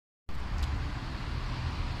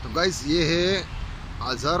गाइस ये है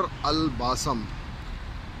अज़हर अल बासम,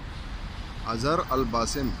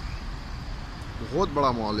 बहुत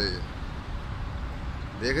बड़ा मॉल है ये।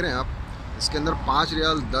 देख रहे हैं आप, इसके अंदर 5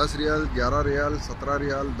 रियाल, 10 रियाल, 11 रियाल, 17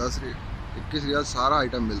 रियाल, 10 रियाल, 21 रियाल सारा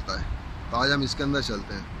आइटम मिलता है। तो आज हम इसके अंदर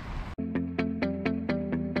चलते हैं।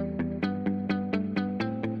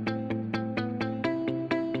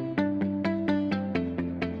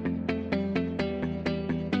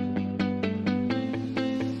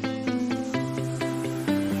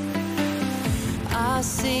 I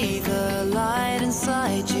see the light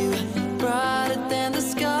inside you, brighter than the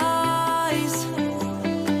skies.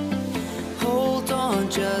 Hold on,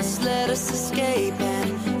 just let us escape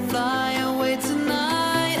and fly away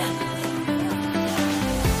tonight.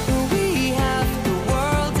 We have the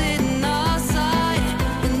world in our sight,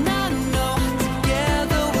 and I know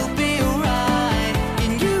together we'll be alright.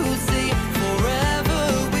 Can you see forever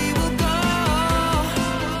we will go?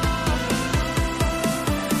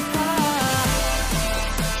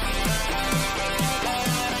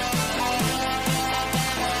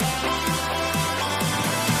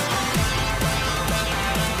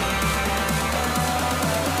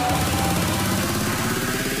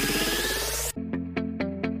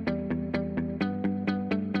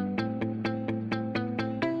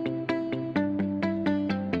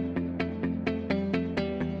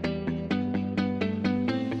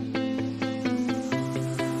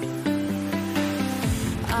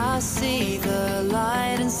 I see the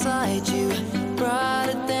light inside you,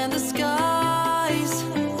 brighter than the skies.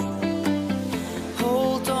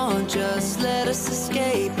 Hold on, just let us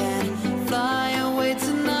escape and fly away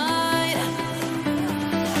tonight.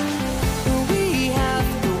 We have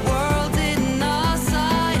the world in our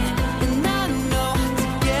sight, and I know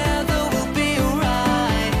together we'll be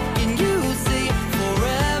alright. Can you see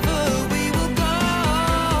forever we will go?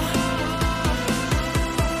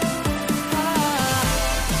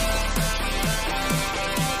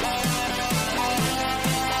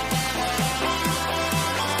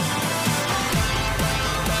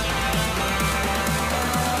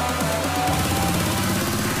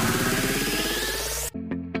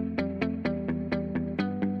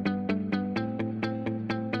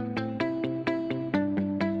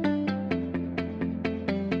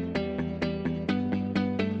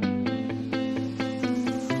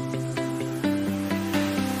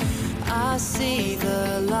 I see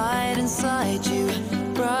the light inside you,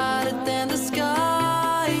 brighter than the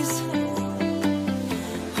skies.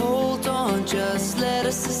 Hold on, just let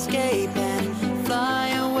us escape and fly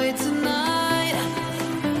away tonight.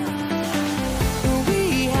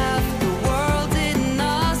 We have the world in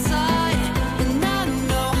our sight, and I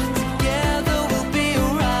know together we'll be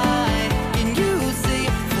alright. Can you see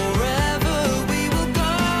forever we will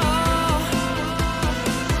go? I see the light inside you, brighter than the skies. Hold on,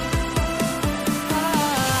 just let us escape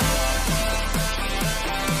and fly away tonight.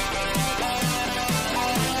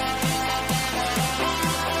 We have the world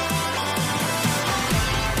in our sight, and I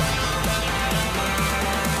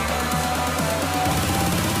know together we'll be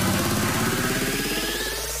alright. Can you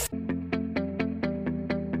see forever we will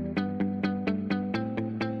go?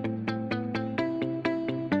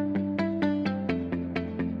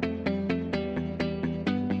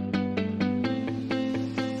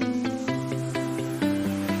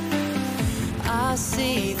 I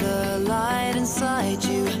see the light inside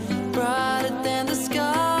you, brighter than the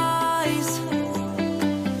skies.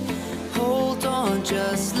 Hold on,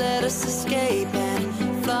 just let us escape and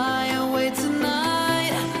fly away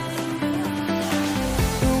tonight.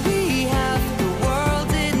 We have the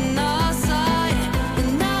world in our sight,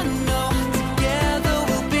 and I know together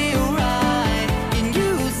we'll be alright. Can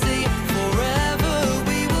you see forever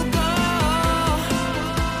we will go?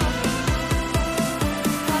 I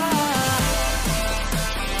see the light inside you,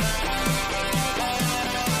 brighter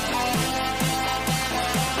than the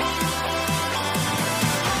skies.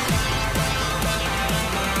 Hold on, just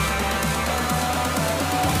let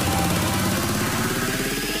us escape and fly away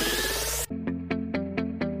tonight. We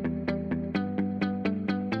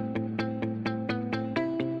have the world in our sight, and I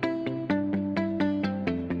know together we'll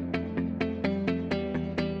be alright. Can you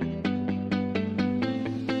see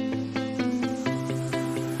forever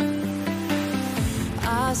we will go?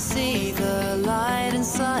 I see the light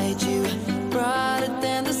inside you, brighter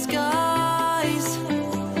than the skies.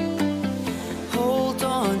 Hold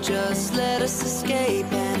on, just let us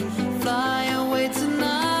escape and fly away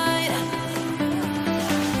tonight.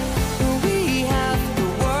 We have the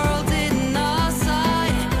world in our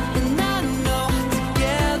sight, and I know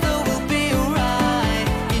together we'll be alright.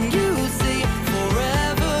 Can you see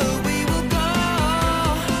forever we will go?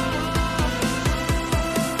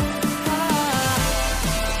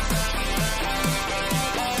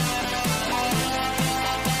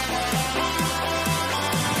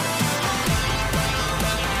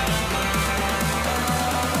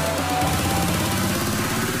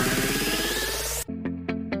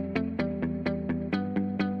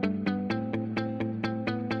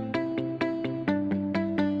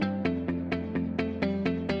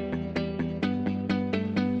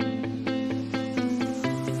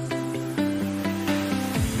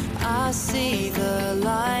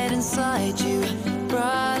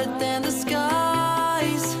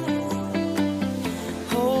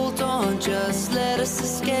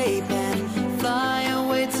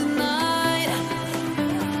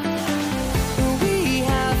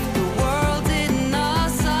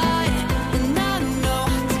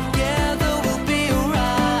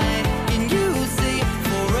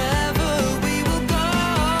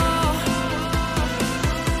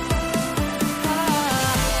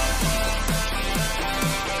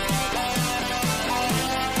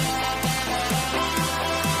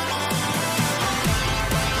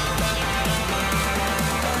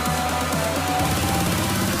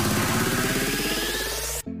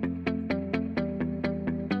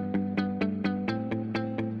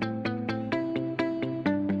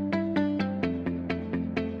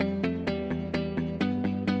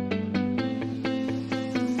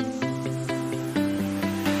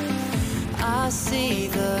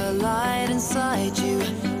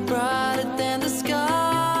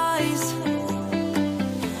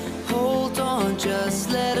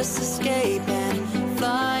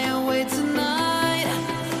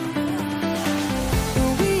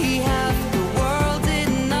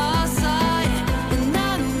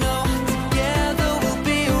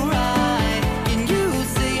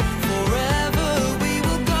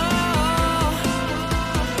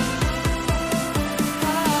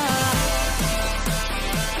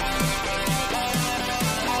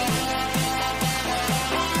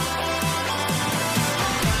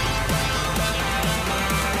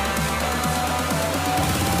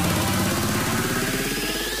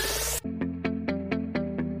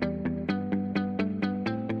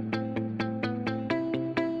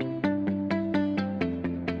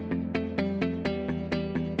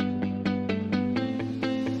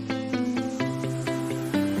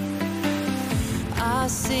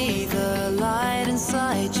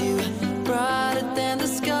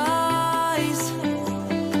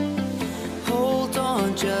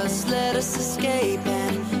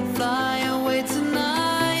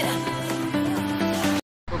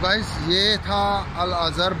 Guys ये था अल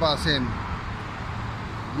अज़हर बासेम।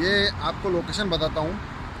 ये आपको लोकेशन बताता हूँ,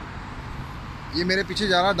 ये मेरे पीछे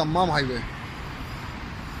जा रहा है दम्माम हाईवे,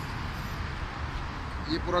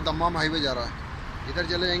 ये पूरा दम्माम हाईवे जा रहा है, इधर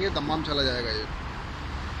चले जाएंगे दम्माम चला जाएगा ये।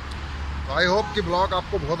 तो आई होप कि ब्लॉग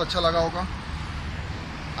आपको बहुत अच्छा लगा होगा।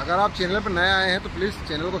 अगर आप चैनल पर नए आए हैं तो प्लीज़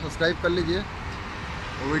चैनल को सब्सक्राइब कर लीजिए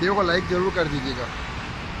और वीडियो को लाइक ज़रूर कर दीजिएगा।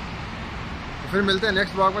 तो फिर मिलते हैं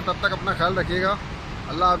नेक्स्ट ब्लॉग में, तब तक अपना ख्याल रखिएगा।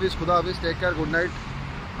 अल्लाह हाफिज़, खुदा हाफिज़, टेक केयर, गुड नाइट।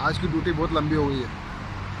 आज की ड्यूटी बहुत लंबी हो गई है।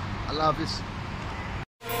 अल्लाह हाफिज़।